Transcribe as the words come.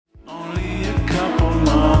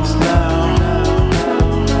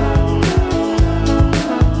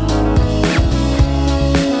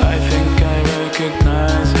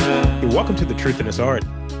Truth in His Art.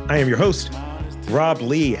 I am your host, Rob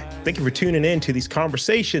Lee. Thank you for tuning in to these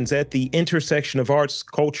conversations at the intersection of arts,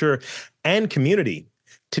 culture, and community.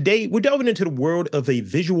 Today, we're delving into the world of a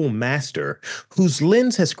visual master whose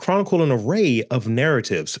lens has chronicled an array of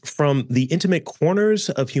narratives, from the intimate corners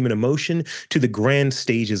of human emotion to the grand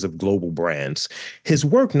stages of global brands. His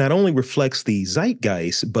work not only reflects the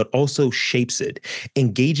zeitgeist, but also shapes it,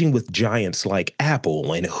 engaging with giants like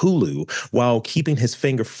Apple and Hulu while keeping his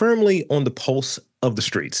finger firmly on the pulse of the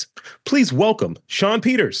streets. Please welcome Shawn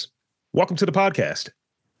Peters. Welcome to the podcast.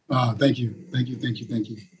 Thank you.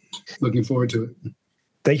 Looking forward to it.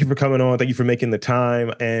 Thank you for coming on. Thank you for making the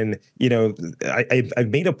time. And, you know, I've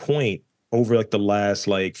made a point over like the last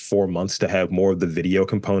 4 months to have more of the video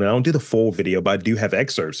component. I don't do the full video, but I do have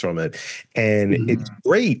excerpts from it. And it's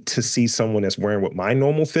great to see someone that's wearing what my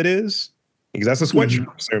normal fit is, because that's a sweatshirt,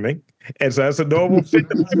 I'm assuming. And so that's a normal fit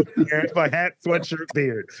that I would wear. It's my hat, sweatshirt,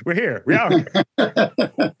 beard. We're here. We're out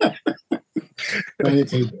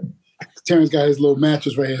here. Terrence got his little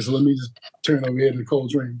mattress right here, so let me just turn over here to the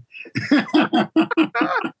cold drink.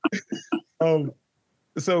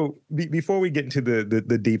 So before we get into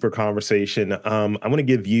the deeper conversation, I want to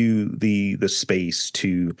give you the space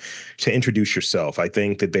to introduce yourself. I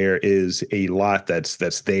think that there is a lot that's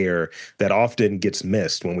there that often gets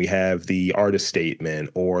missed when we have the artist statement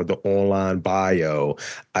or the online bio.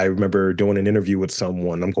 I remember doing an interview with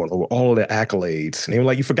someone. I'm going over all of the accolades, and they were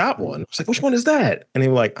like, "You forgot one." I was like, "Which one is that?" And they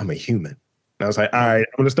were like, "I'm a human." And I was like, all right,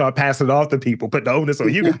 I'm going to start passing it off to people, put the onus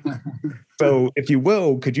on you. So if you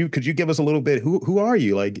will, could you give us a little bit, who are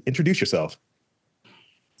you? Like, introduce yourself.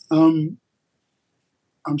 I'm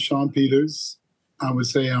Shawn Peters. I would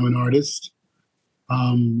say I'm an artist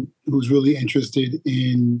who's really interested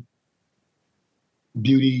in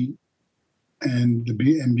beauty and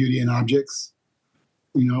beauty and objects.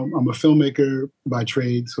 You know, I'm a filmmaker by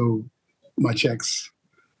trade, so my checks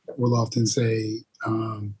will often say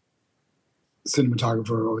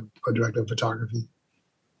cinematographer or director of photography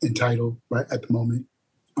in title right at the moment.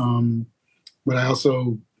 But I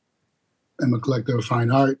also am a collector of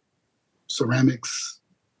fine art, ceramics.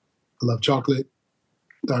 I love chocolate,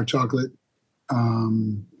 dark chocolate.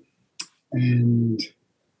 And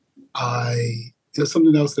there's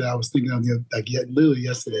something else that I was thinking of literally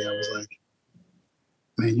yesterday. I was like,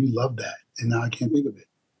 man, you love that. And now I can't think of it.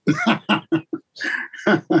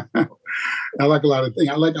 I like a lot of things.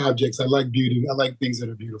 I like objects. I like beauty. I like things that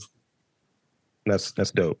are beautiful. That's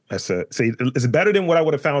dope. See, it's better than what I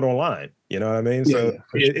would have found online. You know what I mean? So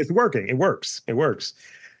it's working. It works.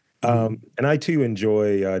 And I too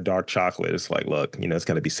enjoy dark chocolate. It's like, look, you know, it's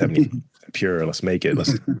got to be 70% pure. Let's make it.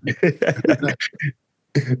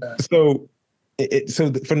 So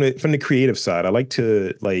from the creative side, I like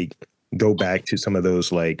to go back to some of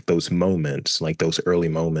those moments, those early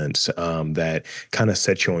moments that kind of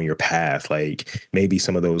set you on your path, like maybe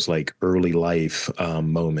some of those early life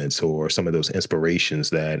moments or some of those inspirations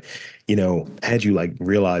that, you know, had you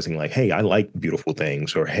realizing hey, I like beautiful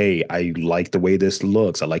things, or hey, I like the way this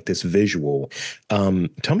looks. I like this visual.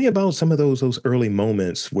 Tell me about some of those early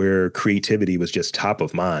moments where creativity was just top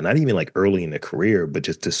of mind, not even early in the career, but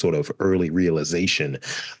just this sort of early realization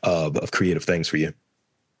of creative things for you.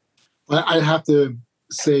 I have to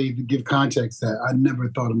say, to give context, that I never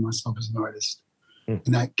thought of myself as an artist. And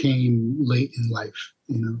that came late in life,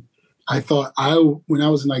 you know. I thought when I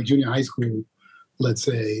was in junior high school, let's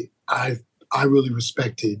say, I really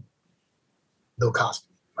respected Bill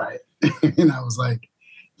Cosby, right? And I was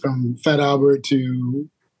from Fat Albert to,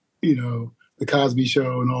 you know, the Cosby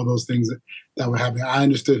Show and all those things that were happening. I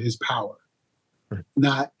understood his power,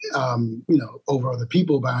 not, you know, over other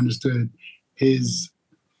people, but I understood his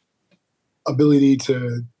ability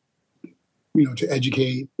to, you know, to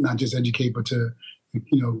educate, not just educate, but to,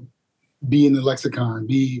 you know, be in the lexicon,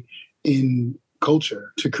 be in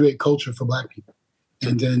culture, to create culture for Black people,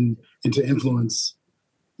 and to influence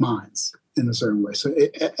minds in a certain way. So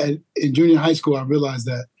in junior high school, I realized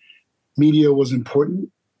that media was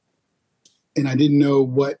important, and I didn't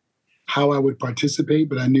know how I would participate,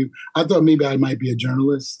 but I thought maybe I might be a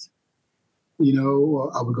journalist, you know,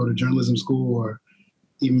 or I would go to journalism school, or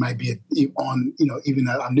even might be on, you know, even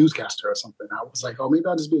a newscaster or something. I was like, oh, maybe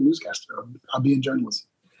I'll just be a newscaster. I'll be in journalism.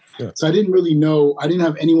 Yeah. So I didn't really know. I didn't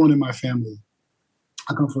have anyone in my family.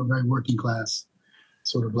 I come from a very working class,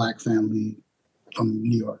 sort of Black family from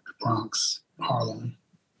New York, Bronx, Harlem,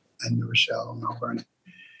 and New Rochelle, Mount Vernon.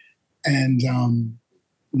 And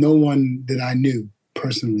no one that I knew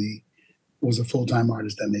personally was a full-time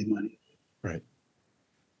artist that made money. Right.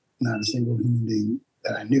 Not a single human being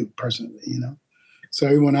that I knew personally, you know. So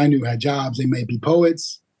everyone I knew had jobs. They may be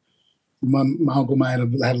poets. My uncle might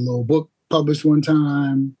have had a little book published one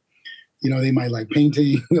time. They might like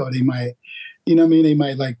painting, or they might, what I mean?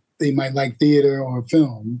 They might like theater or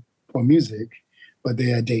film or music, but they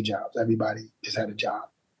had day jobs. Everybody just had a job.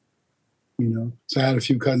 So I had a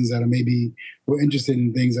few cousins that maybe were interested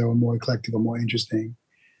in things that were more eclectic or more interesting,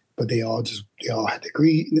 but they all had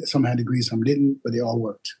degrees. Some had degrees, some didn't, but they all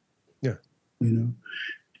worked. Yeah. And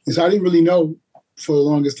so I didn't really know for the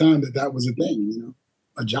longest time that was a thing,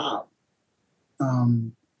 a job.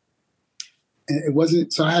 And it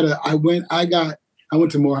wasn't, so I went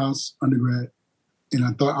to Morehouse undergrad, and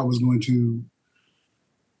I thought I was going to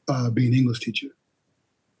be an English teacher.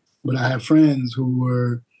 But I had friends who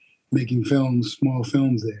were making small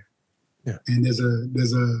films there. Yeah. And there's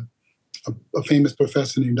a famous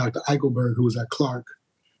professor named Dr. Eichelberg, who was at Clark,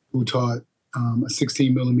 who taught a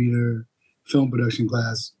 16 millimeter film production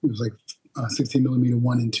class. It was like 16 millimeter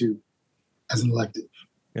 1 and 2 as an elective.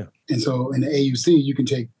 Yeah. And so in the AUC, you can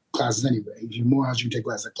take classes anyway. If you're Morehouse, you can take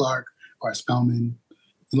classes at Clark or at Spelman,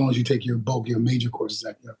 as long as you take your major courses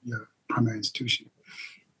at your primary institution.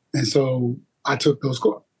 And so I took those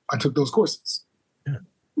courses. Yeah.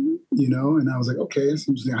 And I was like, okay, that's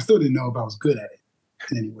interesting. I still didn't know if I was good at it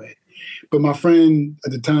in any way. But my friend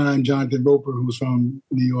at the time, Jonathan Roper, who was from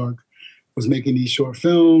New York, was making these short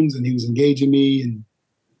films, and he was engaging me, and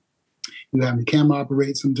he was having me camera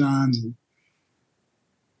operate sometimes, and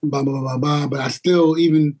blah, blah, blah, blah, blah. But I still,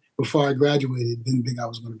 even before I graduated, didn't think I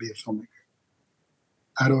was going to be a filmmaker.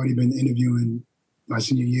 I'd already been interviewing my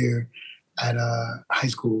senior year at high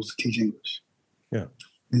schools to teach English. Yeah.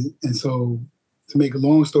 And so, to make a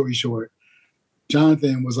long story short,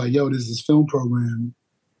 Jonathan was like, yo, there's this film program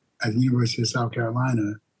at the University of South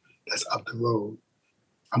Carolina that's up the road.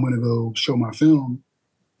 I'm going to go show my film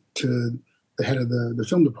to the head of the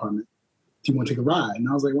film department. Do you want to take a ride? And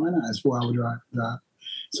I was like, why not? It's a 4-hour drive.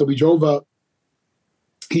 So we drove up.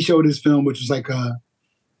 He showed his film, which was like a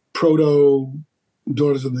proto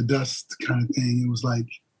Daughters of the Dust kind of thing. It was like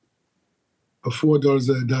before Daughters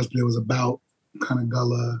of the Dust, but it was about kind of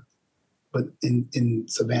Gullah, but in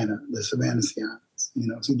Savannah, the Savannah Seance,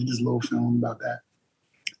 So he did this little film about that.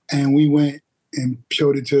 And we went and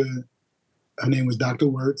showed it to, her name was Dr.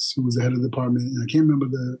 Wirtz, who was the head of the department. And I can't remember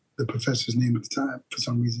the professor's name at the time for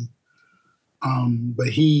some reason. But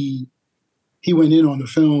he went in on the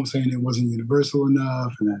film saying it wasn't universal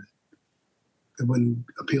enough and that it wouldn't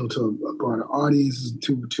appeal to a broader audience.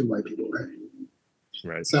 Two white people, right?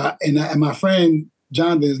 Right. So, and my friend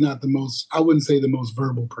Jonathan is not the most, I wouldn't say the most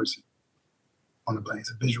verbal person on the plane. He's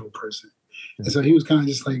a visual person. Yeah. And so he was kind of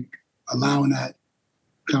just like allowing that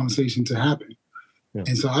conversation to happen. Yeah.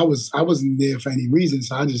 And so I wasn't there for any reason.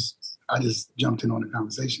 So I just jumped in on the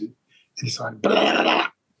conversation and he started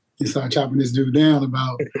chopping this dude down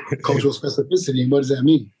about cultural specificity and what does that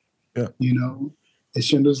mean? Yeah. Is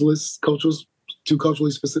Schindler's List too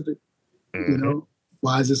culturally specific? Mm-hmm.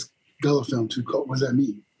 Why is this Gullah film too cold? What does that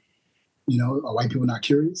mean? Are white people not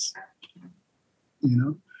curious?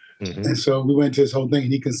 Mm-hmm. And so we went to this whole thing,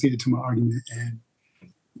 and he conceded to my argument. And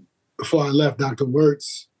before I left, Dr.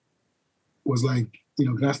 Wirtz was like,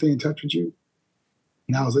 can I stay in touch with you?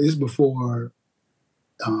 And I was like, this is before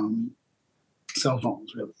cell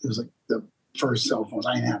phones, really. It was like the first cell phones.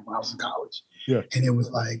 I didn't have them when I was in college. Yeah. And it was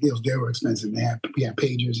like, they were expensive. We had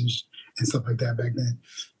pagers and stuff like that back then.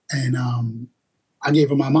 And I gave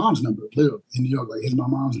her my mom's number, literally, in New York. Like, here's my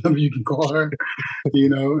mom's number. You can call her,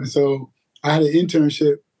 And so I had an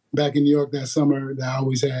internship back in New York that summer that I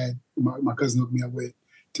always had. My cousin hooked me up with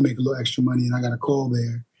to make a little extra money. And I got a call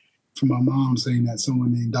there from my mom saying that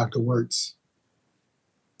someone named Dr. Wirtz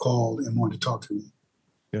called and wanted to talk to me.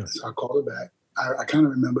 Yeah. So I called her back. I kind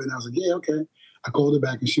of remember, and I was like, yeah, okay. I called her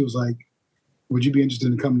back, and she was like, would you be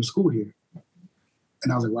interested in coming to school here?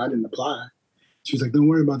 And I was like, well, I didn't apply. She was like, don't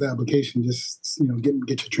worry about the application. Just, get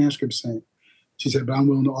your transcript sent. She said, but I'm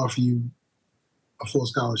willing to offer you a full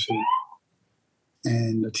scholarship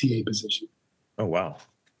and a TA position. Oh, wow.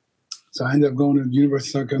 So I ended up going to the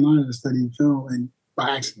University of South Carolina to study film, and by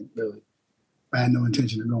accident, really. I had no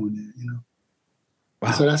intention of going there, Wow.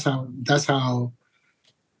 And so that's how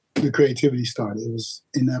the creativity started. It was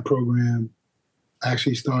in that program. I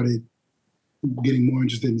actually started getting more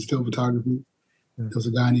interested in still photography. Yeah. There was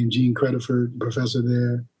a guy named Gene Crediford, professor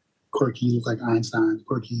there, quirky, looked like Einstein,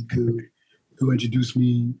 quirky dude, who introduced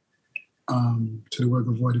me to the work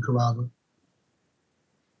of Roy DeCarava,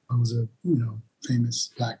 who was a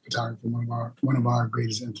famous Black photographer, one of our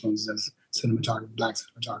greatest influences as cinematographers, Black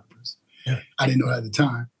cinematographers. Yeah. I didn't know that at the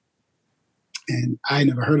time, and I had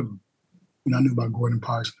never heard of him. I knew about Gordon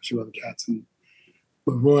Parks and a few other cats,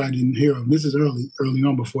 but Roy I didn't hear of. This is early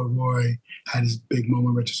on before Roy had his big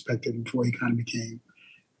moment retrospective, before he kind of became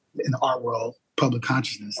in the art world, public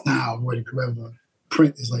consciousness. Now, Roy DeCarava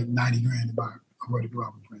print is like 90 grand to buy a Roy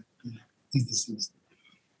DeCarava print. You know, he's deceased.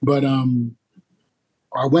 But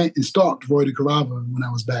I went and stalked Roy DeCarava when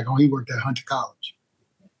I was back home. He worked at Hunter College.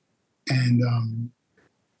 And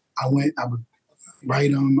I would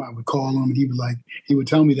write him, I would call him, and he would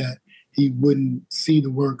tell me that he wouldn't see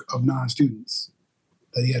the work of non-students,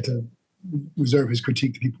 that he had to reserve his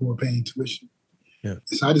critique to people who were paying tuition. Yeah.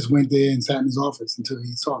 So I just went there and sat in his office until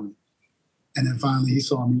he saw me. And then finally he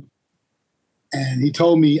saw me. And he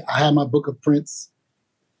told me I had my book of prints,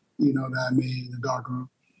 you know, that I made in the darkroom.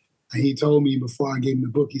 And he told me before I gave him the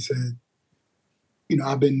book, he said, you know,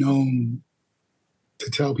 I've been known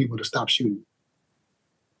to tell people to stop shooting.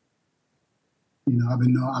 You know,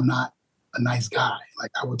 I'm not a nice guy.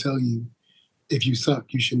 Like, I will tell you, if you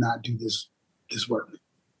suck, you should not do this work.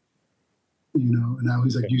 You know, and now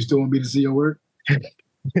he's like, you still want me to see your work?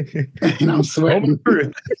 And I'm sweating.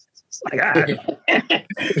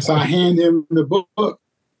 So I hand him the book,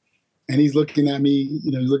 and he's looking at me,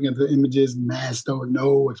 you know, he's looking at the images, mad stoic,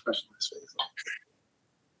 no expression on his face.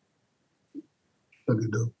 Looking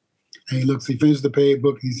dope. And he finished the paid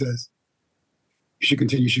book, and he says, you should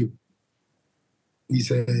continue shooting. He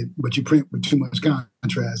said, but you print with too much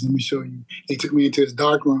contrast. Let me show you. He took me into his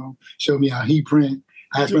dark room, showed me how he print.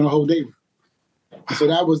 I spent a whole day with him. And so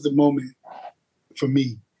that was the moment for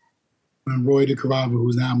me when Roy DeCarava,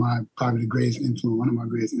 who's now probably the greatest influence, one of my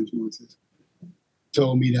greatest influences,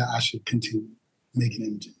 told me that I should continue making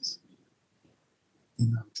images. You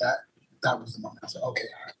know, that was the moment. I said, okay,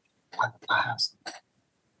 I have something.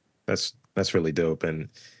 That's really dope. And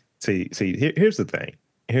see, here's the thing.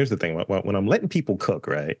 When I'm letting people cook,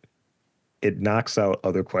 right, it knocks out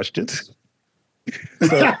other questions.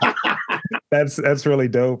 So that's really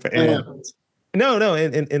dope. And no,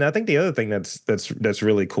 and I think the other thing that's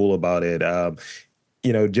really cool about it,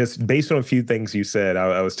 you know, just based on a few things you said,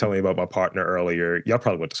 I was telling you about my partner earlier. Y'all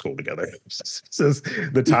probably went to school together.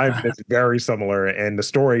 The time is very similar, and the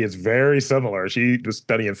story is very similar. She was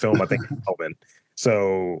studying film, I think, in Melbourne.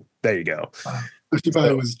 So there you go. She's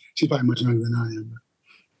probably much younger than I am.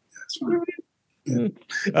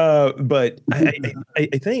 Yeah. But I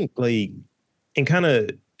think, like, and kind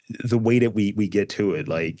of the way that we get to it,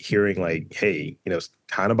 like hearing like, hey, you know,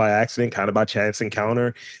 kind of by accident, kind of by chance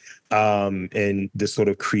encounter, and this sort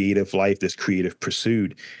of creative life, this creative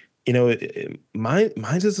pursuit, you know,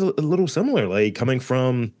 mine's is a little similar. Like, coming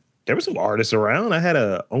from, there were some artists around. I had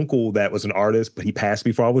a uncle that was an artist, but he passed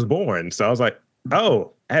before I was born. So I was like,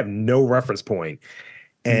 oh, I have no reference point.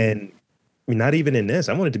 And I mean, not even in this,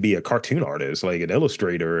 I wanted to be a cartoon artist, like an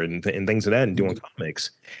illustrator and things of that, and doing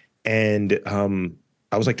comics. And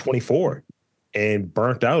I was like 24 and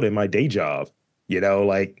burnt out in my day job, you know,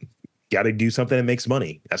 like, got to do something that makes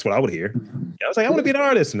money. That's what I would hear. I was like, I want to be an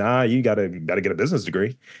artist. Nah, you got to get a business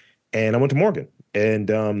degree. And I went to Morgan and,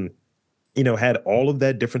 you know, had all of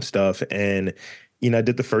that different stuff. And, you know, I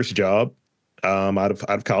did the first job out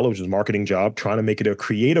of college, which was a marketing job, trying to make it a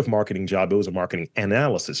creative marketing job. It was a marketing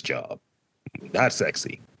analysis job. Not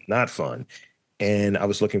sexy, not fun. And I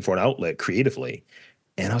was looking for an outlet creatively.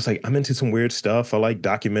 And I was like, I'm into some weird stuff. I like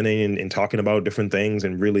documenting and talking about different things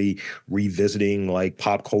and really revisiting like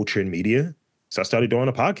pop culture and media. So I started doing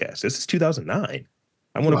a podcast. This is 2009.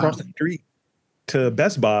 I went across the street to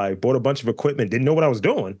Best Buy, bought a bunch of equipment, didn't know what I was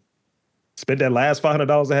doing. Spent that last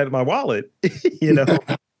 $500 I had in my wallet, you know,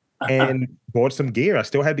 and bought some gear. I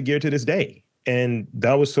still have the gear to this day. And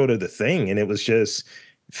that was sort of the thing. And it was just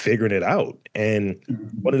figuring it out. And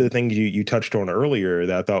one of the things you touched on earlier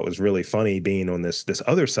that I thought was really funny, being on this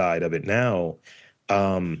other side of it now,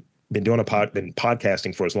 been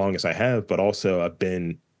podcasting for as long as I have, but also I've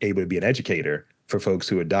been able to be an educator for folks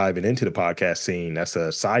who are diving into the podcast scene. That's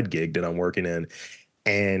a side gig that I'm working in.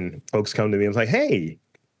 And folks come to me and it's like, hey,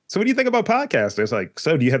 so what do you think about podcasting? It's like,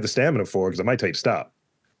 so do you have the stamina for it? Because I might tell you to stop.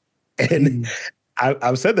 And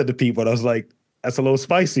I've said that to people, and I was like, that's a little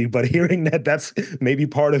spicy, but hearing that that's maybe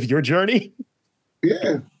part of your journey.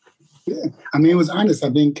 Yeah. I mean, it was honest. I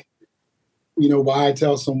think, you know, why I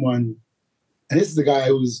tell someone, and this is the guy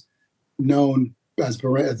who's known as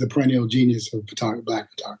the perennial genius of black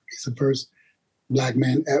photography. He's the first black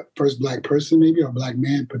man, first black person maybe, or black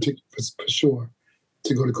man for sure,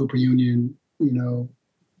 to go to Cooper Union. You know,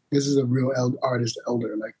 this is a real artist,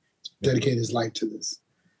 elder, like, dedicate his life to this.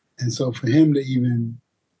 And so for him to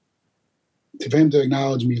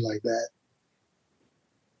acknowledge me like that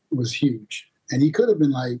was huge. And he could have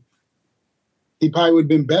been like, he probably would have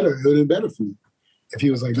been better. It would have been better for me if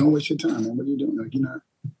he was like, don't waste your time, man. What are you doing? Like,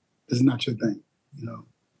 this is not your thing, you know?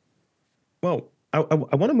 Well, I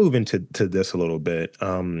want to move into this a little bit.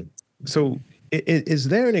 So Is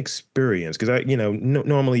there an experience? Because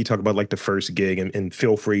normally you talk about like the first gig, and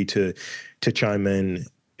feel free to chime in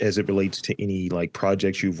as it relates to any like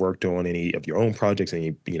projects you've worked on, any of your own projects,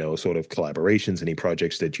 any sort of collaborations, any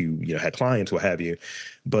projects that you had clients, what have you.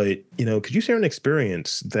 But could you share an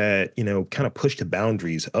experience that kind of pushed the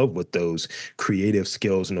boundaries of what those creative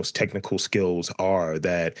skills and those technical skills are?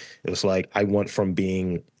 That it was like, I went from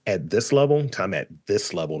being at this level to I'm at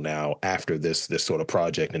this level now after this sort of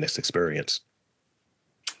project and this experience.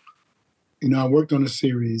 I worked on a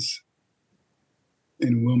series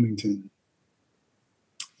in Wilmington,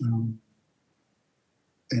 and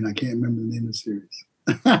I can't remember the name of the series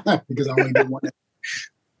because I only did one.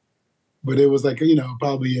 But it was like,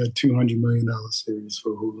 probably a $200 million series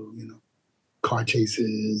for Hulu, car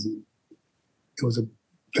chases. And it was a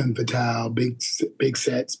femme fatale, big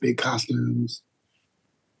sets, big costumes.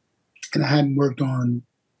 And I hadn't worked on,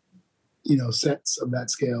 sets of that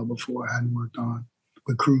scale before. I hadn't worked on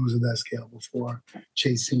with crews of that scale before,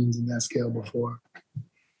 chase scenes of that scale before.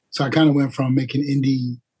 So I kind of went from making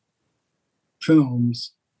indie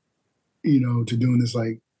films, to doing this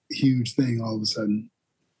like huge thing all of a sudden.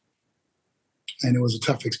 And it was a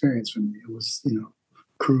tough experience for me. It was,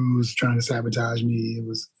 crews trying to sabotage me. It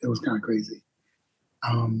was kind of crazy.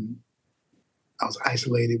 I was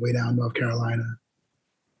isolated way down in North Carolina,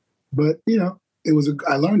 but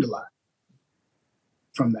I learned a lot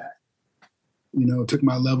from that. It took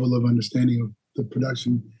my level of understanding of the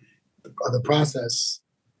production of the process,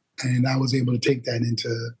 and I was able to take that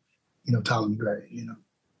into, Tyler Gray,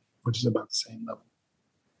 which is about the same level.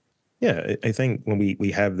 Yeah, I think when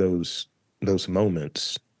we have those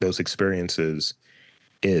moments, those experiences,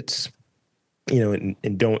 it's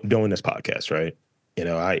and doing this podcast, right?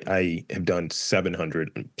 I have done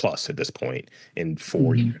 700 plus at this point in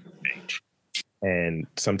 4 years of age. And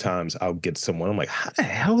sometimes I'll get someone, I'm like, how the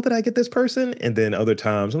hell did I get this person? And then other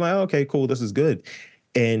times I'm like, okay, cool, this is good.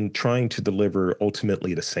 And trying to deliver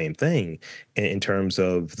ultimately the same thing in terms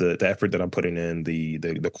of the effort that I'm putting in,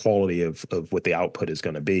 the quality of what the output is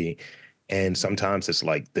going to be. And sometimes it's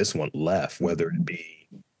like this one left, whether it be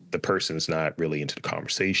the person's not really into the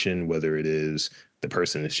conversation, whether it is the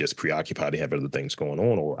person is just preoccupied, they have other things going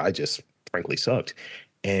on, or I just frankly sucked.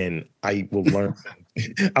 And I will learn,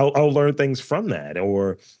 I'll learn things from that,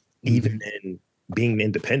 or even in being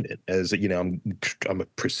independent, as I'm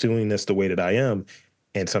pursuing this the way that I am.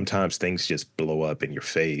 And sometimes things just blow up in your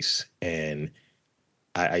face, and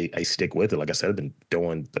I stick with it. Like I said, I've been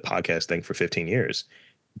doing the podcast thing for 15 years.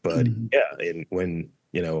 But yeah, and when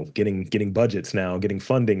getting budgets now, getting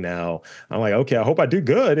funding now, I'm like, okay, I hope I do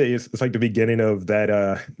good. It's like the beginning of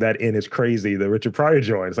that In Is Crazy, the Richard Pryor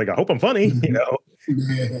joint. It's like, I hope I'm funny,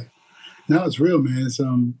 Yeah, no, it's real, man. It's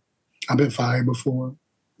I've been fired before,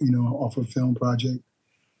 off a film project.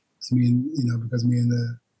 It's me and because me and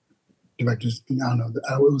the directors, I don't know,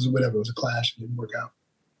 it was whatever, it was a clash, it didn't work out.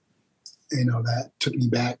 That took me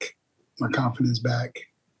back, my confidence back,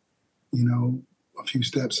 a few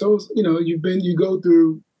steps. So, you go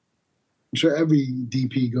through, I'm sure every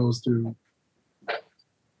DP goes through,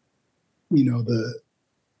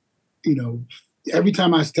 every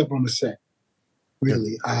time I step on the set,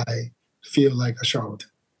 really, I feel like a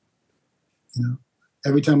charlatan.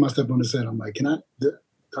 Every time I step on the set, I'm like, do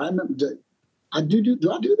I remember, do I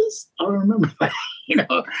do this? I don't remember.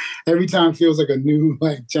 Every time feels like a new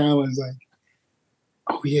challenge, like,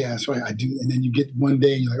 oh yeah, that's right, I do. And then you get one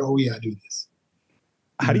day and you're like, oh yeah, I do this.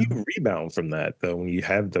 How do you rebound from that though, when you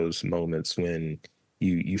have those moments when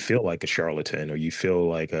you feel like a charlatan, or you feel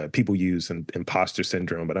like people use imposter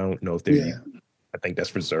syndrome, but I don't know if they're I think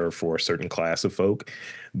that's reserved for a certain class of folk.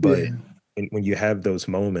 But when you have those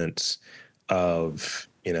moments of,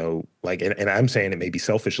 and I'm saying it maybe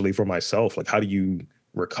selfishly for myself, like, how do you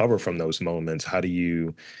recover from those moments? How do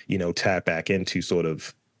you, tap back into sort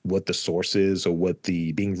of what the source is, or what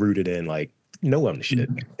the being rooted in, like, I'm the shit.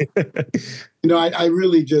 I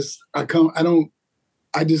really just, I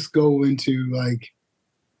just go into like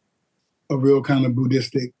a real kind of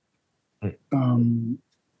Buddhistic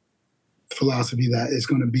philosophy that it's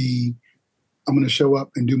going to be, I'm going to show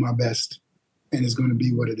up and do my best, and it's going to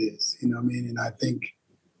be what it is. You know what I mean? And I think,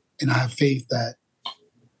 and I have faith that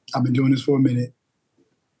I've been doing this for a minute.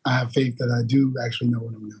 I have faith that I do actually know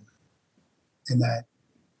what I'm doing, and that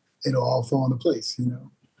it'll all fall into place,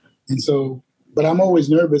 And so, but I'm always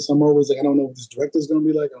nervous. I'm always like, I don't know what this director's going to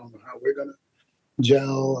be like. I don't know how we're going to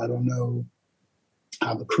gel. I don't know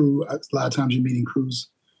how the crew, a lot of times you're meeting crews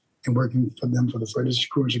and working for them for the furthest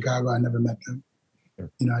crew in Chicago. I never met them.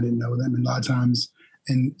 I didn't know them. And a lot of times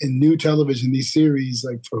in new television, these series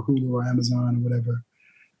like for Hulu or Amazon or whatever,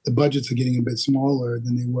 the budgets are getting a bit smaller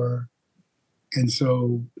than they were And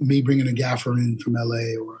so me bringing a gaffer in from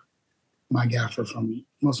LA, or my gaffer from,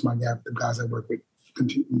 most of my the guys I work with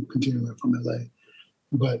continually from LA.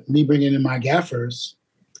 But me bringing in my gaffers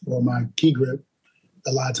or my key grip,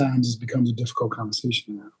 a lot of times it becomes a difficult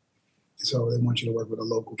conversation now. And so they want you to work with a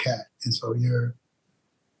local cat. And so you're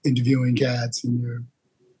interviewing cats and you're,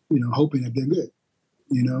 hoping that they're good,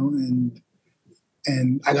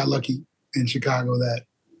 and I got lucky in Chicago that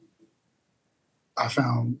I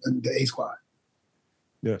found the A Squad.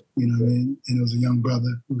 Yeah. You know what I mean? And it was a young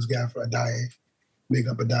brother who was gaffer Adaye, big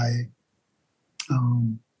up Adaye,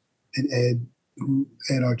 and Ed, who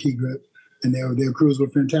had our key grip. And their crews were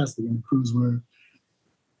fantastic. And the crews were,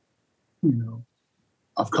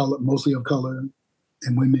 of color, mostly of color,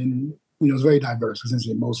 and women. It was very diverse,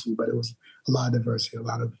 essentially mostly, but it was a lot of diversity, a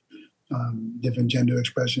lot of different gender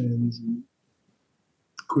expressions and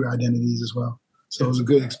queer identities as well. So it was a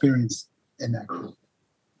good experience in that group.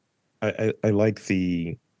 I like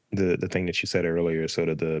the thing that you said earlier, sort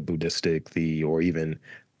of the Buddhistic, or even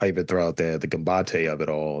I even throw out there the gambate of it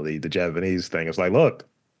all, the Japanese thing. It's like, look,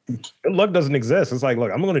 good luck doesn't exist. It's like,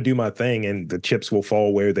 look, I'm going to do my thing, and the chips will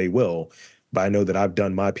fall where they will. But I know that I've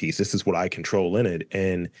done my piece. This is what I control in it,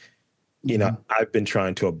 and I've been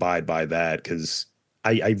trying to abide by that because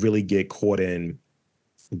I really get caught in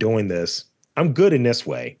doing this. I'm good in this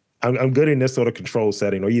way. I'm good in this sort of control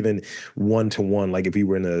setting, or even one-to-one, like if we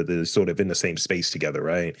were in the sort of in the same space together,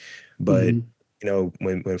 right? But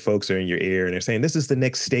when folks are in your ear and they're saying this is the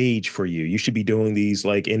next stage for you, you should be doing these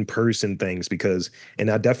like in-person things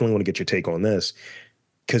and I definitely want to get your take on this,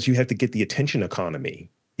 because you have to get the attention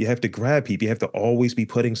economy. You have to grab people. You have to always be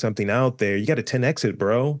putting something out there. You got to 10x it,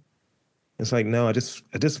 bro. It's like, no, I just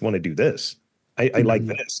want to do this. I like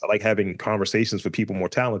this. I like having conversations with people more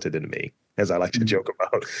talented than me, as I like to joke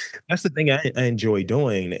about. That's the thing I enjoy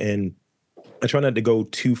doing. And I try not to go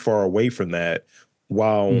too far away from that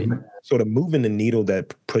while sort of moving the needle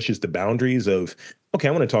that pushes the boundaries of, okay,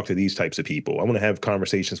 I want to talk to these types of people. I want to have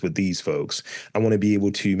conversations with these folks. I want to be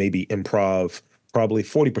able to maybe improv probably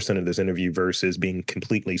 40% of this interview versus being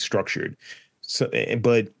completely structured. So,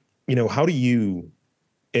 but, how do you,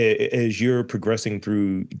 as you're progressing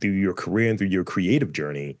through your career and through your creative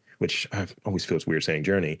journey, which I always feels weird saying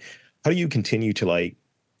journey, how do you continue to like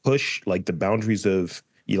push like the boundaries of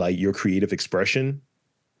your creative expression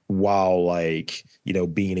while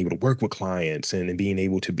being able to work with clients and being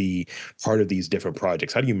able to be part of these different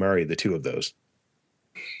projects? How do you marry the two of those?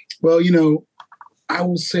 Well, I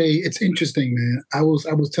will say it's interesting, man. I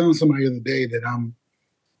was telling somebody the other day that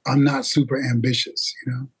I'm not super ambitious,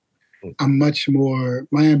 I'm much more,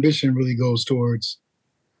 my ambition really goes towards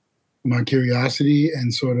my curiosity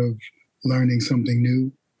and sort of learning something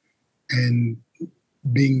new and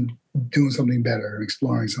doing something better,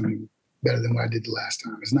 exploring something better than what I did the last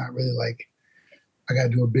time. It's not really like I got to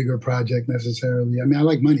do a bigger project necessarily. I mean, I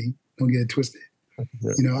like money. Don't get it twisted.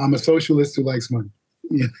 Yeah. I'm a socialist who likes money.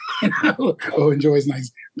 Or enjoys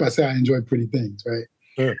nice. I say I enjoy pretty things, right?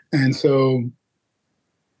 Sure. And so,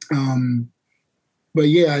 but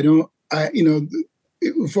yeah,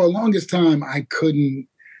 for the longest time, I couldn't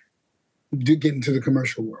get into the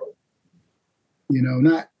commercial world.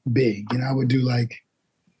 Not big. I would do like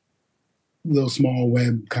little small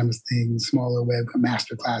web kind of things, smaller web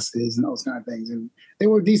master classes and those kind of things. And they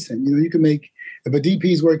were decent. You can make, if a DP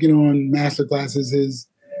is working on master classes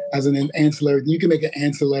as an ancillary, you can make an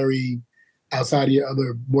ancillary outside of your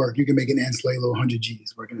other work. You can make an ancillary little 100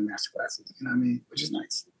 G's working in master classes, you know what I mean? Which is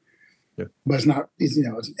nice. Yeah. But it's not,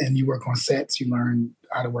 and you work on sets, you learn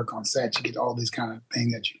how to work on sets, you get all these kind of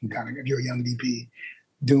thing that you can kind of, if you're a young DP,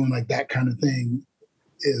 doing like that kind of thing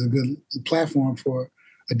is a good platform for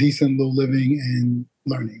a decent little living and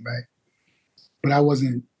learning, right? But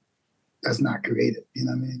that's not creative, you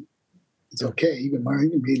know what I mean? It's okay, you can learn,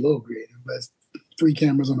 you can be a little creative, but it's 3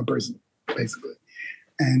 cameras on a person, basically.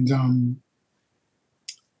 And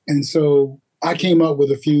so I came up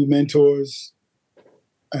with a few mentors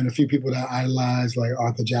and a few people that I idolize, like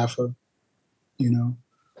Arthur Jaffa,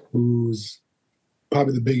 who's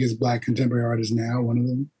probably the biggest Black contemporary artist now, one of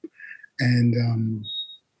them, and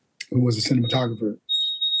who was a cinematographer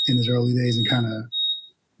in his early days and kind of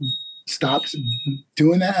stopped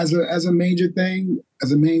doing that as a major thing,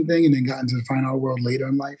 as a main thing, and then got into the fine art world later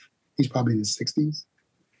in life. He's probably in his 60s,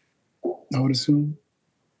 I would assume.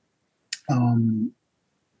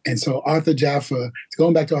 And so Arthur Jaffa,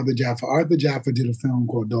 going back to Arthur Jaffa did a film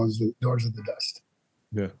called Daughters of the Dust.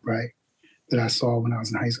 Yeah. Right? That I saw when I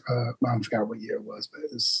was in high school. I forgot what year it was, but it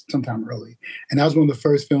was sometime early. And that was one of the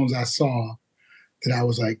first films I saw that I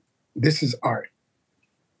was like, this is art.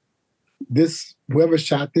 Whoever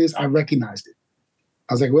shot this, I recognized it.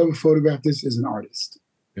 I was like, whoever photographed this is an artist.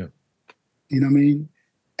 Yeah. You know what I mean?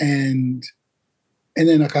 And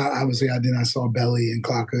then like obviously I saw Belly and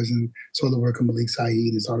Clockers and saw the work of Malik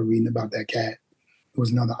Saeed and started reading about that cat who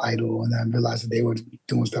was another idol, and I realized that they were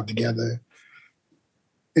doing stuff together.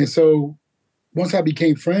 And so once I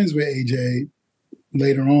became friends with AJ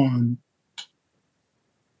later on,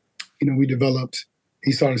 you know,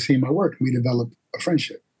 he started seeing my work and we developed a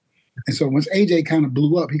friendship. And so once AJ kind of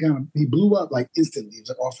blew up, he blew up like instantly. It was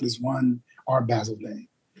like off of this one Art Basel thing.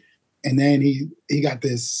 And then he got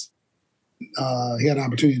this, he had an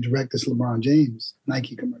opportunity to direct this LeBron James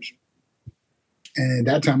Nike commercial. And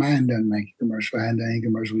at that time I hadn't done Nike commercial. I hadn't done any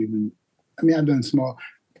commercial even. I mean, I've done small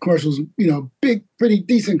commercials, you know, big, pretty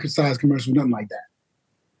decent sized commercials, nothing like that.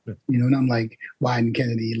 Yeah. You know, nothing like Wyden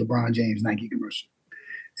Kennedy, LeBron James Nike commercial.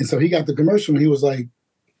 And so he got the commercial and he was like,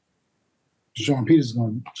 Shawn Peters is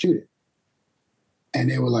going to shoot it. And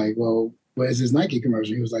they were like, well, where's his Nike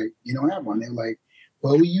commercial? He was like, you don't have one. They were like,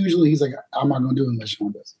 well, he's like, I'm not going to do it unless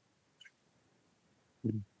Shawn does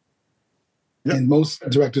it. Yep. And most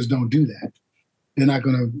directors don't do that. They're not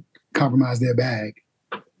going to compromise their bag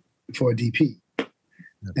for a DP. Yep.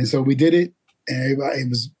 And so we did it. And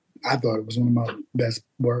I thought it was one of my best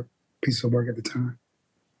pieces of work at the time.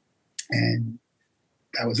 And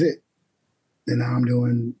that was it. Then now I'm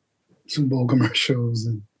doing Super Bowl commercials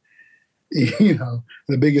and, you know,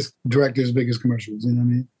 the biggest directors, biggest commercials, you know what I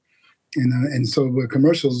mean? And so where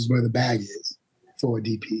commercials is where the bag is for a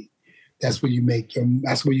DP. That's where you make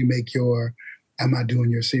your, am I doing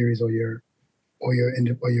your series or your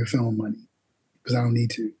film money? Because I don't need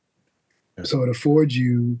to. Yeah. So it affords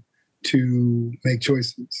you to make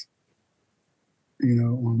choices, you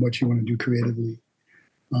know, on what you want to do creatively.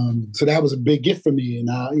 So that was a big gift for me. And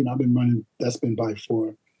I've been running, that's been by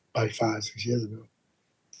 5, 6 years ago.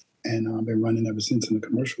 And I've been running ever since in the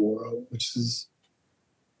commercial world, which has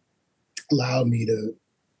allowed me to,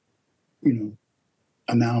 you know,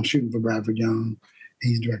 and now I'm shooting for Bradford Young.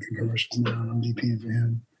 He's directing commercials now. I'm DPing for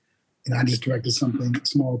him. And I just directed a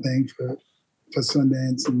small thing for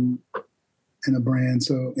Sundance and a brand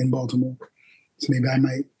in Baltimore. So maybe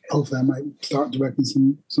hopefully I might start directing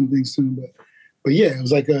some things soon. But yeah, it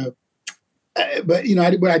was like but you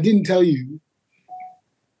know, what I didn't tell you,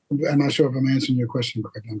 I'm not sure if I'm answering your question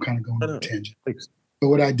correctly. I'm kind of going on a tangent. Thanks. But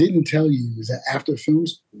what I didn't tell you is that after film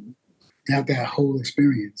school, after that whole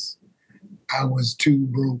experience, I was too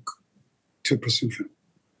broke to pursue film.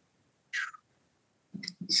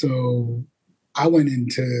 So I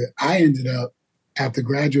ended up after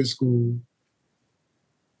graduate school,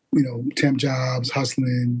 you know, temp jobs,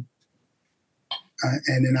 hustling.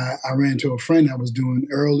 And then I ran into a friend that was doing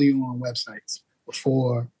early on websites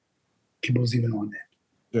before people was even on that.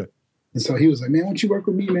 Yeah. And so he was like, man, why don't you work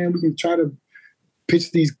with me, man? We can try to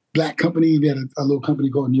pitch these black companies. We had a little company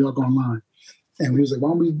called New York Online. And he was like, why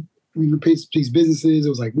don't we can pitch these businesses? It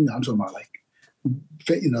was like, you know, I'm talking about like,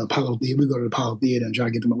 you know, Apollo Theater. We go to the Apollo Theater and try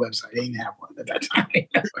to get them a website. They didn't have one at that time.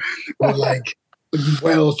 Or like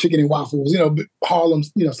Wells Chicken and Waffles, you know, Harlem,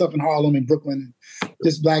 you know, stuff in Harlem and Brooklyn.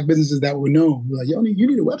 Just black businesses that were known. We're like, you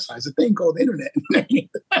need a website. It's a thing called the internet.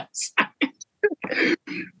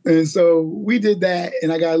 And so we did that,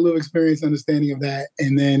 and I got a little experience understanding of that.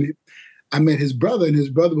 And then I met his brother, and his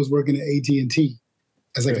brother was working at AT&T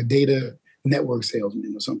as like a data network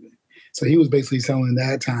salesman or something. So he was basically selling at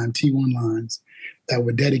that time T1 lines that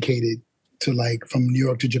were dedicated to like from New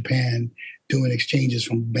York to Japan, doing exchanges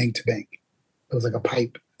from bank to bank. It was like a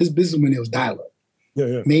pipe. This is when it was dial-up.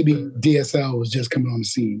 Yeah. Maybe DSL was just coming on the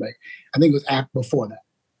scene. Like I think it was before that.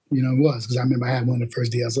 You know, it was because I remember I had one of the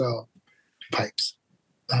first DSL pipes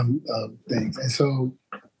things. And so,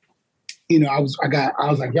 you know, I was like,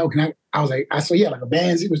 yo, I saw like a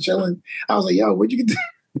band. He was chilling. I was like, yo, where'd you get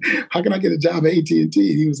how can I get a job at AT&T? And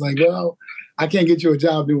he was like, well, I can't get you a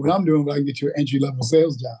job doing what I'm doing, but I can get you an entry-level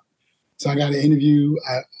sales job. So I got an interview.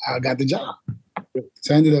 I got the job.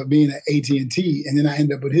 So I ended up being at AT&T, and then I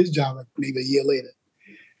ended up with his job like maybe a year later,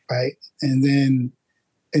 right? And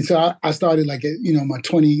so I started like, you know, my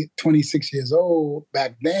 26 years old.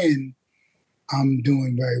 Back then, I'm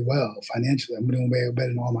doing very well financially. I'm doing way better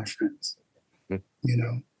than all my friends. Mm-hmm. You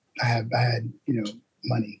know, I had, you know,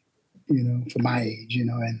 money, you know, for my age, you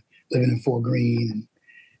know, and living in Fort Greene, and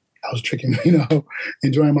I was tricking, you know,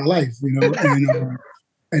 enjoying my life, you know,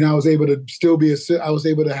 and I was able to still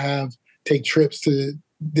take trips to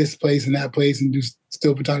this place and that place and do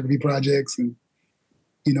still photography projects, and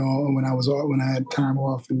you know, when I had time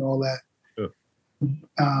off and all that.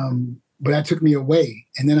 Yeah. But that took me away,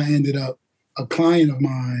 and then I ended up a client of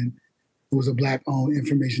mine who was a Black-owned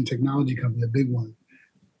information technology company, a big one.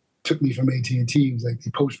 took me from AT&T. It was like,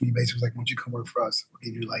 they poached me, basically was like, why don't you come work for us? We'll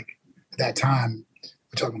give you like, at that time,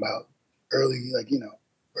 we're talking about early, like,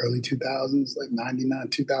 early 2000s, like 99,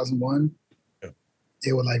 2001. Yeah.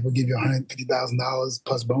 They were like, we'll give you $150,000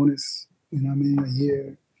 plus bonus, you know what I mean, a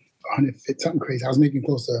year, 150, something crazy. I was making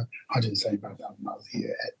close to $175,000 a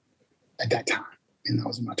year at that time. And I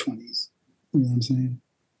was in my 20s. You know what I'm saying?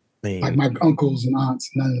 Like my uncles and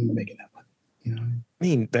aunts, none of them were making that money. You know what I mean? I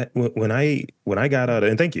mean that when I got out,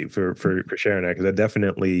 and thank you for sharing that, because that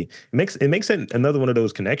definitely makes it another one of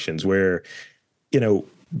those connections where,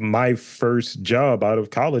 my first job out of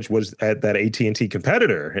college was at that AT&T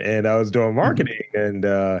competitor, and I was doing marketing, and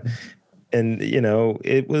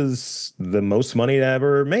it was the most money I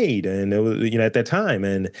ever made, and it was at that time,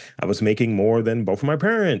 and I was making more than both of my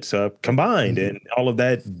parents combined, and all of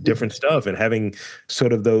that different stuff, and having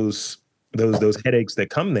sort of those headaches that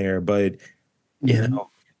come there, but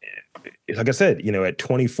like I said, at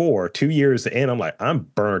 24, 2 years in, I'm like, I'm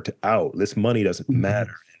burnt out. This money doesn't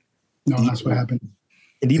matter. No, that's what happened.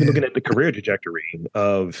 And even looking at the career trajectory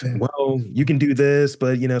of, well, you can do this,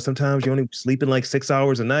 but sometimes you're only sleeping like 6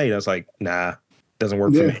 hours a night. I was like, nah, doesn't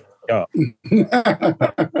work for me. Oh.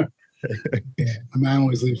 Yeah, I mean, I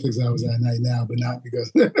only sleep 6 hours at night now, but not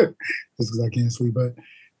because just because I can't sleep. But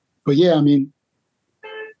yeah, I mean,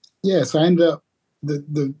 yeah. So I ended up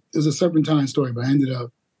it was a serpentine story, but I ended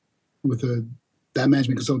up with that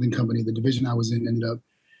management consulting company. The division I was in ended up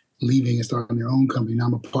leaving and starting their own company. Now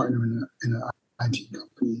I'm a partner in an IT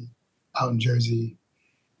company out in Jersey.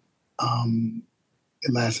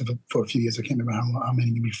 It lasted for a few years. I can't remember how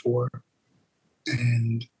many before.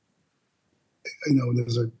 And there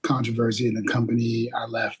was a controversy in the company. I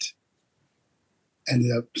left.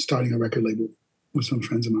 Ended up starting a record label with some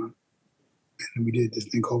friends of mine, and we did this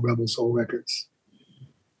thing called Rebel Soul Records.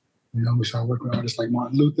 We started working with artists like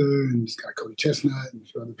Martin Luther and this guy Cody Chestnut and a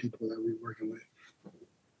few other people that we were working with.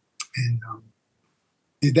 And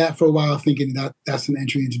did that for a while, thinking that's an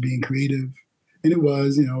entry into being creative. And it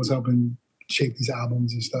was, I was helping shape these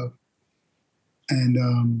albums and stuff.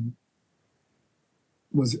 And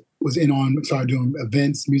started doing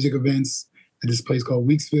events, music events at this place called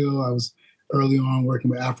Weeksville. I was early on working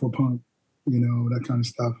with Afropunk, that kind of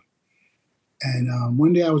stuff. And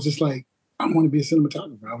one day I was just like, I want to be a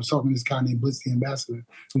cinematographer. I was talking to this guy named Blitz the Ambassador,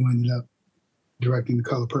 who ended up directing The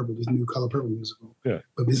Color Purple, this new Color Purple musical. Yeah.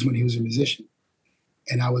 But this is when he was a musician.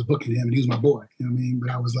 And I was booking him, and he was my boy, you know what I mean? But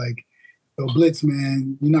I was like, yo, Blitz,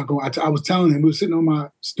 man, you're not going, I was telling him, we were sitting on my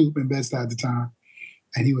stoop in Bed-Stuy at the time,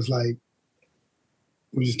 and he was like,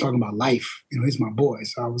 we were just talking about life. He's my boy.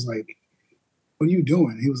 So I was like, what are you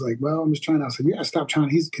doing? He was like, well, I'm just trying to, I said, you gotta stop trying,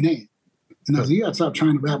 he's Canadian. And I was like, you gotta stop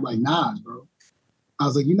trying to rap like Nas, bro. I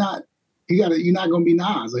was like, you're not gonna be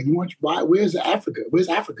Nas. Like, where's Africa? Where's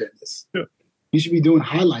Africa in this? Yeah. You should be doing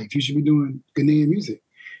high life. You should be doing Ghanaian music.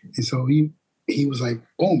 And so he was like,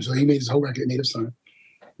 boom. So he made his whole record, Native Son,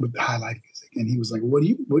 with the high life music. And he was like, what do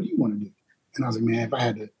you want to do? And I was like, man, if I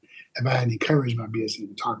had any courage, I'd be a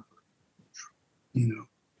cinematographer.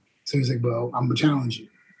 So he was like, well, I'm gonna challenge you.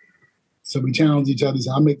 So we challenged each other.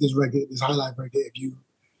 So I'll make this record, this high life record, if you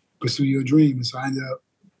pursue your dream. And so I ended up,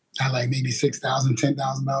 I had like maybe $6,000,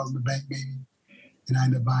 $10,000 in the bank, maybe. And I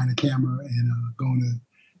ended up buying a camera and going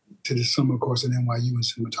to this summer course at NYU in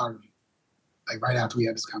cinematography, like right after we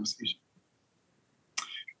had this conversation.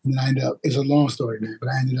 And then I ended up, it's a long story, man, but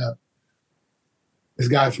I ended up, this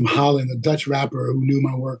guy from Holland, a Dutch rapper who knew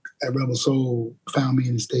my work at Rebel Soul, found me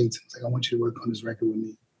in the States. He was like, I want you to work on this record with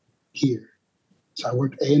me here. So I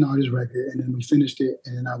worked A&R this record, and then we finished it.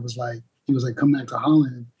 And then I was like, he was like, come back to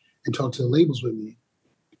Holland and talk to the labels with me.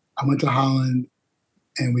 I went to Holland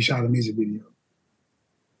and we shot a music video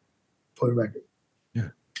for the record. Yeah.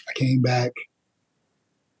 I came back.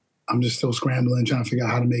 I'm just still scrambling, trying to figure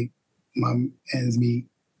out how to make my ends meet.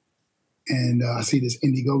 And I see this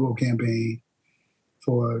Indiegogo campaign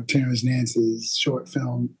for Terrence Nance's short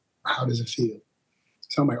film, How Does It Feel?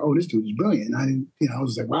 So I'm like, oh, this dude is brilliant. And I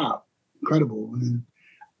was like, wow, incredible. And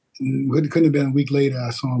it couldn't have been a week later,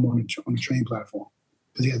 I saw him on the train platform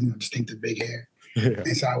because he has distinctive big hair. Yeah.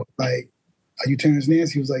 And so I was like, are you Terrence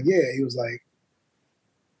Nance? He was like, yeah. He was like,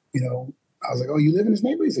 I was like, oh, you live in this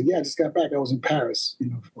neighborhood? He said, yeah, I just got back. I was in Paris,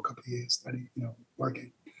 for a couple of years studying,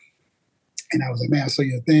 working. And I was like, man, I saw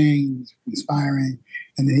your thing, it's inspiring.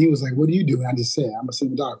 And then he was like, what do you do? And I just said, I'm a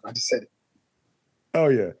cinematographer. I just said it. Oh,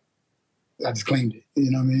 yeah. I just claimed it.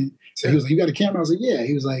 You know what I mean? So he was like, you got a camera? I was like, yeah.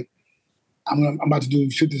 He was like, I'm about to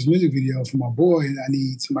shoot this music video for my boy, and I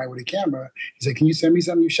need somebody with a camera. He said, can you send me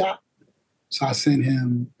something you shot? So I sent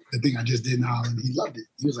him the thing I just did in Holland. He loved it.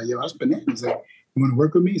 He was like, yo, that's bananas. He's like, you want to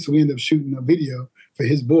work with me? So we ended up shooting a video for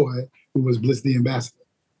his boy, who was Blitz the Ambassador.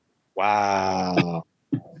 Wow.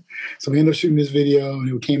 So we ended up shooting this video, and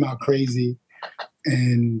it came out crazy.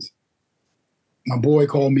 And my boy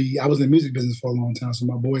called me. I was in the music business for a long time, so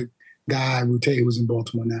my boy Guy Rute, who's in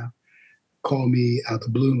Baltimore now, called me out the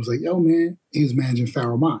blue and was like, "Yo, man," he was managing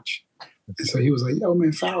Pharoah Monch. And so he was like, "Yo,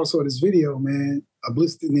 man, Pharoah saw this video, man, a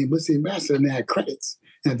Bliss named Bliss the Ambassador, and they had credits.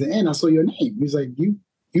 And at the end, I saw your name." He was like,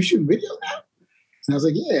 You shoot video now?" And I was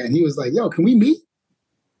like, "Yeah." And he was like, "Yo, can we meet?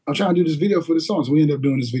 I'm trying to do this video for the song." So we ended up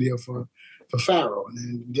doing this video for Pharoah, and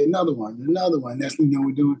then we did another one. Next thing you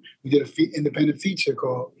know, we did an independent feature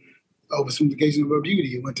called Oversimplification of Her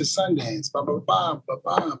Beauty. It went to Sundance, ba ba ba ba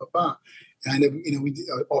ba ba ba. And then, we did,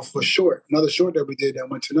 off a short, another short that we did that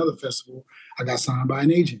went to another festival. I got signed by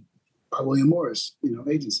an agent, by William Morris,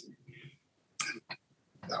 agency.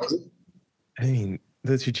 That was it. I mean,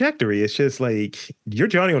 the trajectory is just like you're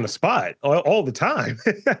Johnny on the spot all the time.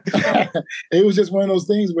 It was just one of those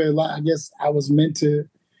things where, like, I guess I was meant to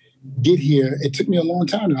get here. It took me a long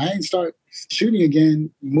time. I didn't start shooting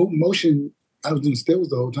again. Motion, I was doing stills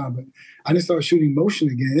the whole time, but I didn't start shooting motion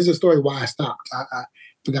again. There's a story why I stopped. I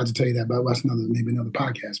forgot to tell you that, but that's maybe another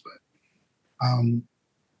podcast. But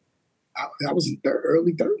I was in the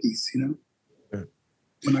early 30s,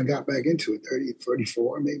 when I got back into it, 30,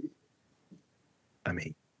 34 maybe. I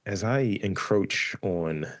mean, as I encroach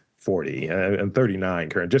on 40, I'm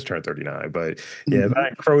 39, just turned 39, but yeah, as I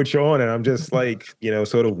encroach on and I'm just like,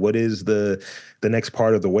 sort of what is the next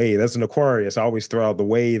part of the wave? As an Aquarius, I always throw out the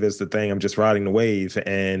wave as the thing. I'm just riding the wave.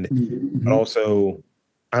 And but also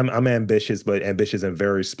I'm ambitious, but ambitious in a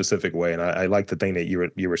very specific way. And I like the thing that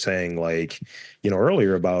you were saying, like,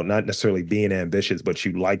 earlier about not necessarily being ambitious, but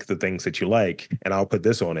you like the things that you like. And I'll put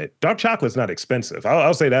this on it. Dark chocolate's not expensive.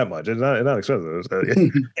 I'll say that much. It's not expensive.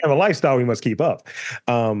 You have a lifestyle we must keep up.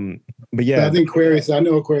 But yeah. I think I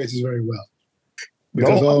know Aquarius is very well.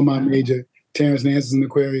 Because all of my major, Terrence Nance is an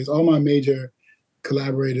Aquarius, all my major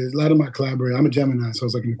collaborators, a lot of my collaborators, I'm a Gemini, so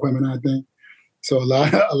it's like an Aquemini thing. So a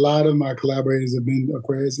lot of my collaborators have been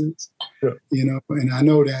Aquariuses, and I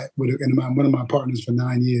know that one of my partners for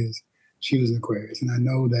 9 years, she was an Aquarius. And I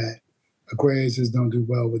know that Aquariuses don't do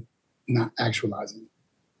well with not actualizing.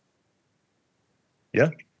 Yeah.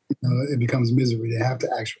 It becomes misery. They have to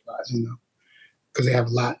actualize, because they have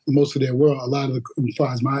most of their world, a lot of as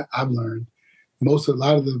far as I've learned,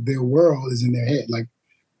 their world is in their head. Like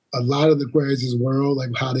a lot of the Aquarius' world, like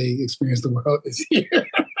how they experience the world is here.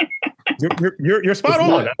 You're spot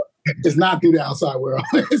on. It's not through the outside world.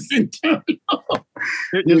 It's internal.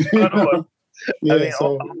 You're spot on. Yeah,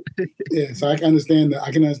 so I can understand that.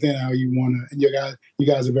 I can understand how you want to. And you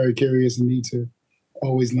guys are very curious and need to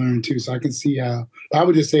always learn too. So I can see how. I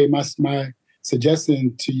would just say my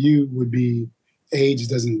suggestion to you would be, age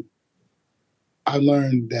doesn't. I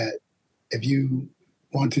learned that if you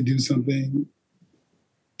want to do something,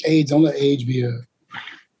 don't let age be a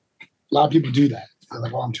lot of people do that. They're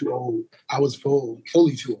like, "Oh, I'm too old." I was fully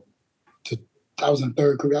too old. I was in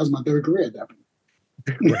third career. That was my third career at that point.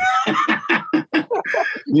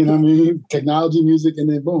 You know what I mean? Technology, music, and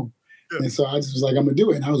then boom. Yeah. And so I just was like, I'm gonna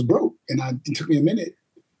do it. And I was broke. And it took me a minute.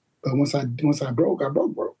 But once I broke, I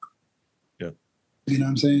broke. Yeah. You know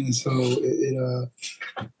what I'm saying? And so you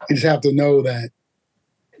just have to know that,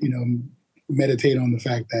 meditate on the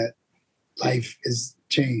fact that life is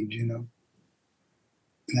change, and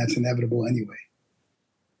that's inevitable anyway.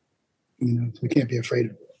 So we can't be afraid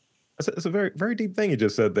of it. It's a very, very deep thing you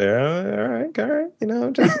just said there. All right.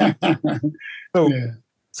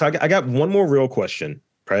 So I got one more real question,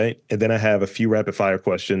 right? And then I have a few rapid fire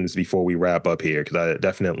questions before we wrap up here, because I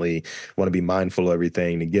definitely want to be mindful of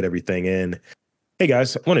everything to get everything in. Hey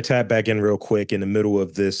guys, I want to tap back in real quick in the middle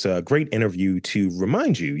of this great interview to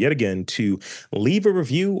remind you yet again to leave a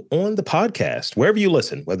review on the podcast, wherever you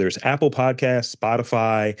listen, whether it's Apple Podcasts,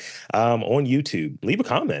 Spotify, on YouTube. Leave a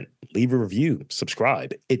comment, leave a review,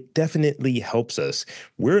 subscribe. It definitely helps us.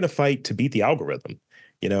 We're in a fight to beat the algorithm.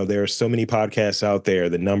 There are so many podcasts out there.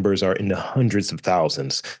 The numbers are in the hundreds of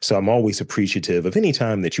thousands. So I'm always appreciative of any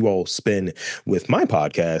time that you all spend with my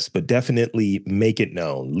podcast, but definitely make it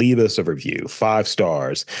known. Leave us a review, 5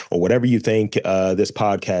 stars, or whatever you think this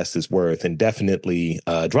podcast is worth. And definitely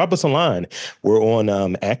drop us a line. We're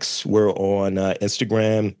on X. We're on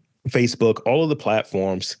Instagram, Facebook, all of the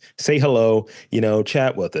platforms. Say hello,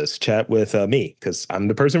 chat with us, chat with me, because I'm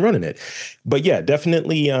the person running it. But yeah,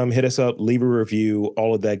 definitely hit us up, leave a review,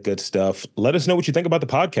 all of that good stuff. Let us know what you think about the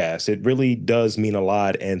podcast. It really does mean a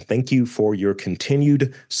lot. And thank you for your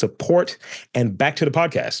continued support. And back to the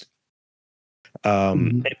podcast.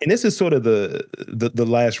 Mhm. And this is sort of the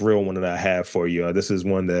last real one that I have for you. This is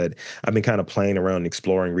one that I've been kind of playing around and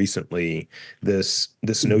exploring recently. This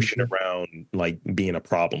notion Mhm. around like being a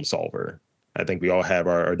problem solver. I think we all have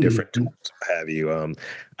our different Mhm. tools. What have you?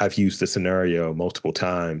 I've used the scenario multiple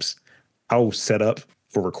times. I'll set up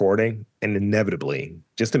for recording, and inevitably,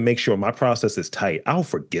 just to make sure my process is tight, I'll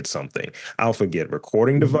forget something. I'll forget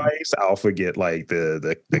recording Mhm. device. I'll forget like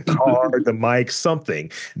the card, the mic,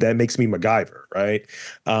 something that makes me MacGyver, right?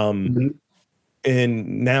 Um, Mhm.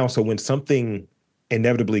 and now, so when something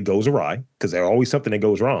inevitably goes awry, because there's always something that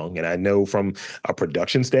goes wrong, and I know from a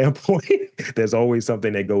production standpoint, there's always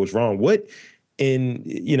something that goes wrong. What in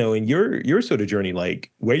your sort of journey,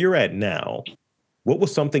 like where you're at now, what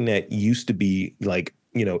was something that used to be like,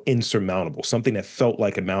 insurmountable, something that felt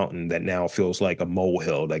like a mountain that now feels like a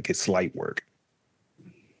molehill, like it's light work?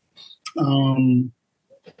 Um,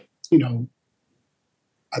 you know,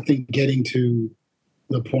 I think getting to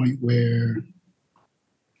the point where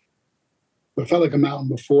what felt like a mountain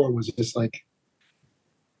before was just like,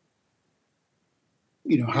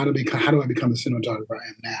 how do I become the cinematographer I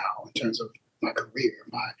am now in terms of my career,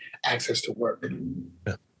 my access to work,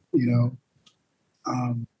 Yeah, you know?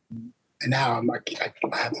 Um, and now I'm like, I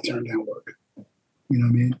have to turn down work, you know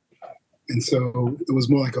what I mean? And so it was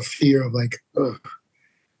more like a fear of like, ugh,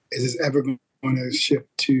 is this ever going to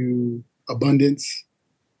shift to abundance?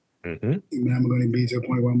 hmm, Even I'm going to be to a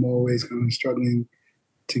point where I'm always kind of struggling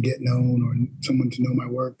to get known or someone to know my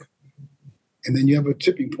work. And then you have a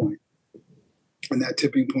tipping point, and that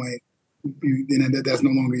tipping point, that's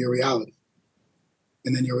no longer your reality.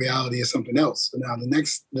 And then your reality is something else. So now the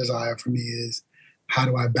next desire for me is how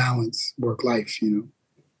do I balance work life?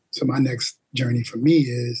 So my next journey for me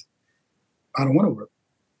is I don't want to work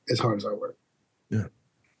as hard as I work. yeah,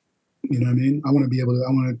 You know what I mean? I want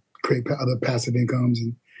to create other passive incomes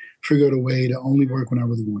and figure out a way to only work when I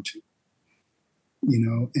really want to.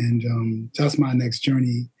 And that's my next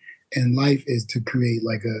journey in life is to create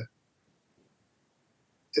like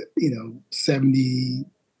 70,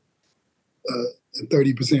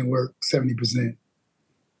 30% work, 70%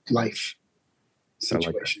 life I like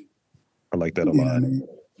that. situation. I like that a You know what I lot.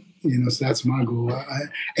 mean? So that's my goal.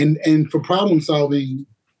 And for problem solving,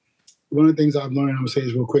 one of the things I've learned, I'm gonna say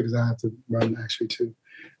this real quick because I have to run actually too.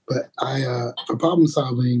 But for problem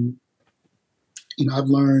solving, I've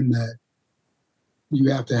learned that you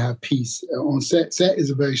have to have peace on set. Set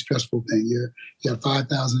is a very stressful thing. You have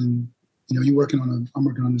 5,000. You're working on I'm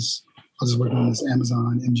working on this. I was just working on this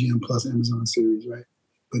Amazon MGM Plus Amazon series, right?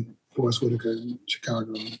 With Forrest Whitaker in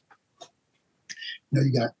Chicago.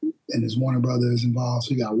 You got and there's Warner Brothers involved.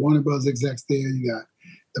 So you got Warner Brothers execs there. You got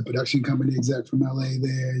the production company exec from LA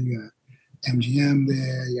there. You got MGM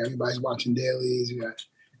there. You got everybody's watching dailies. You got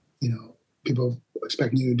people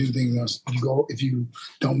expecting you to do things else. If you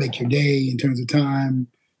don't make your day in terms of time,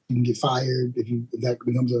 you can get fired. If that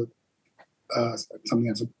becomes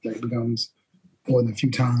something that becomes more than a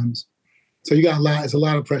few times. So you got a lot. It's a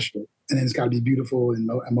lot of pressure, and then it's got to be beautiful and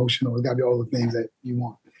emotional. It's got to be all the things that you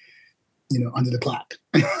want. Under the clock.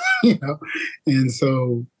 you know, and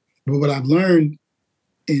so, but what I've learned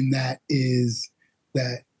in that is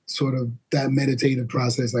that sort of that meditative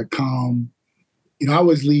process, like calm. I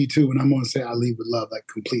always lead too, and I'm going to say I lead with love, like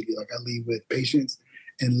completely. Like I lead with patience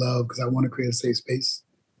and love because I want to create a safe space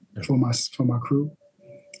for my crew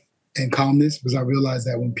and calmness because I realize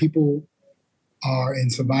that when people are in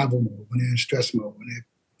survival mode, when they're in stress mode,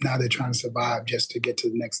 now they're trying to survive just to get to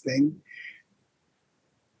the next thing,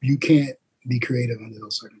 you can't be creative under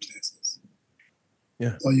those circumstances.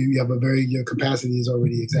 Yeah. Or you have your capacity is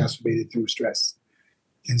already exacerbated through stress.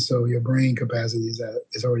 And so your brain capacity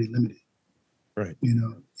is already limited. Right.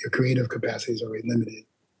 Your creative capacity is already limited.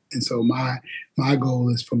 And so my goal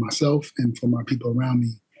is for myself and for my people around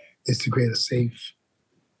me is to create a safe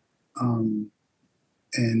and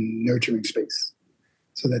nurturing space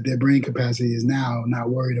so that their brain capacity is now not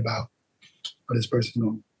worried about, oh, this person's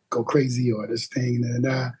going to go crazy or this thing, and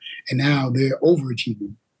now they're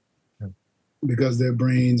overachieving because their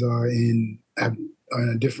brains are in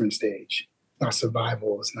a different stage. It's not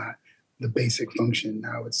survival. It's not the basic function.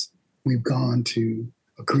 Now we've gone to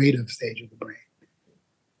a creative stage of the brain.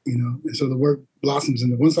 And so the work blossoms.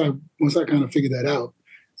 And once I kind of figured that out,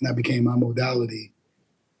 and that became my modality,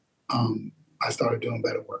 I started doing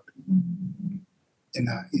better work, and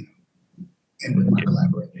and with my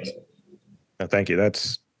collaborators. Thank you.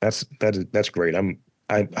 That's great.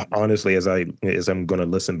 I honestly, as I'm going to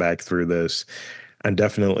listen back through this, I'm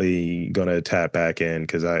definitely going to tap back in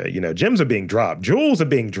because gems are being dropped, jewels are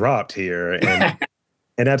being dropped here, and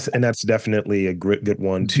And that's definitely a good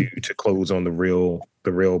one to close on the real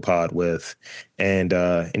pod with. And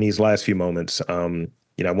in these last few moments,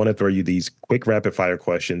 I want to throw you these quick rapid fire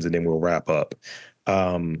questions, and then we'll wrap up.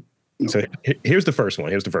 Um, so here's the first one.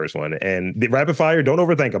 Here's the first one. And the rapid fire, don't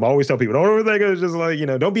overthink them. I always tell people, don't overthink it. It's just like,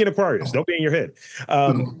 don't be an Aquarius. Don't be in your head.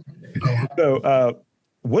 So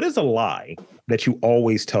what is a lie that you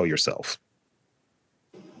always tell yourself?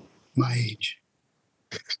 My age.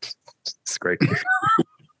 It's great.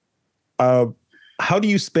 How do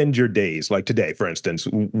you spend your days? Like today, for instance,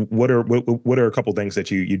 what are a couple things that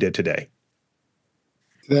you did today?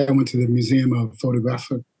 Today I went to the Museum of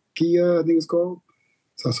Photography, I think it's called.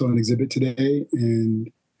 So I saw an exhibit today,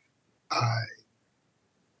 and I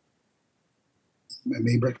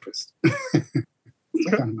made breakfast. Kind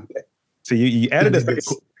of my day. So you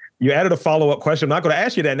added a follow-up question. I'm not going to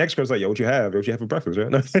ask you that next question. Like, yo, what you have? What you have for breakfast?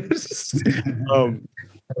 Right?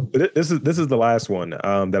 But this is the last one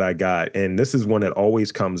that I got, and this is one that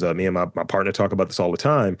always comes up. Me and my partner talk about this all the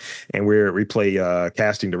time, and we play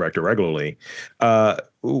casting director regularly.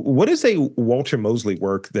 What is a Walter Mosley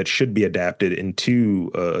work that should be adapted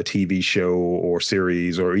into a TV show or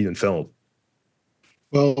series or even film?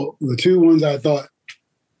 Well, the two ones I thought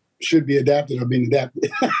should be adapted are being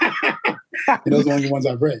adapted. And those are the only ones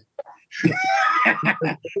I've read.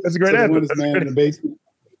 That's a great answer. One is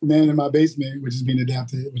Man in My Basement, which is being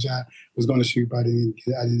adapted, which I was going to shoot, but I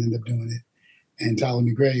didn't end up doing it. And Tyler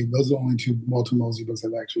McGray, those are the only two Walter Mosley books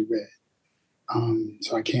I've actually read.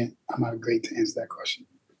 So I'm not great to answer that question.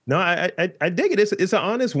 No, I dig it. It's an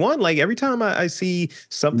honest one. Like every time I see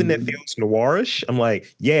something that feels noirish, I'm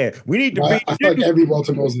like, yeah, we need to I feel like every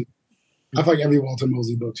Walter Mosley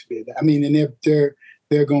book should be that. I mean, and they're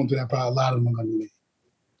going through that part. A lot of them are going to be made.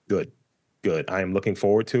 Good. I am looking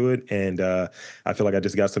forward to it. And I feel like I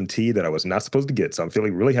just got some tea that I was not supposed to get. So I'm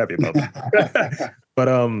feeling really happy about that. But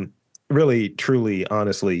really, truly,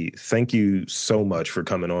 honestly, thank you so much for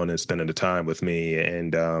coming on and spending the time with me.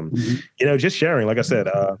 And, just sharing, like I said,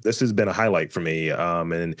 this has been a highlight for me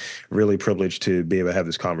and really privileged to be able to have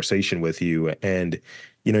this conversation with you. And,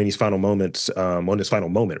 in these final moments, on this final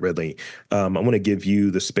moment, really, I want to give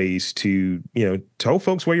you the space to, tell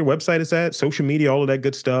folks where your website is at, social media, all of that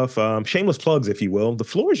good stuff. Shameless plugs, if you will. The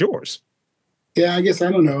floor is yours. Yeah, I guess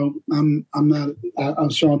I don't know. I'm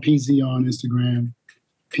Shawn PZ on Instagram,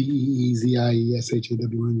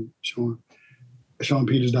 PeeZieshawn, Shawn.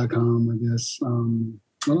 ShawnPeters.com, I guess. I don't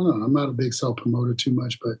know. I'm not a big self-promoter too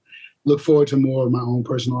much, but look forward to more of my own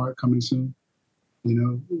personal art coming soon.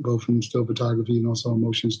 Both from still photography and also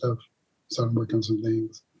motion stuff. Starting to work on some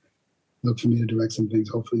things. Look for me to direct some things,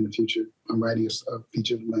 hopefully in the future. I'm writing a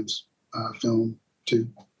feature-length film too.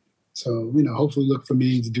 So, hopefully look for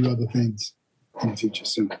me to do other things in the future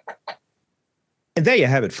soon. And there you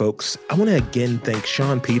have it, folks. I want to again thank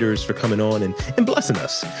Shawn Peters for coming on and blessing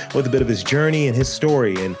us with a bit of his journey and his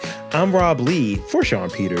story. And I'm Rob Lee for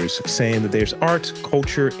Shawn Peters, saying that there's art,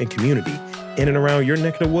 culture, and community in and around your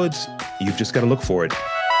neck of the woods. You've just got to look for it.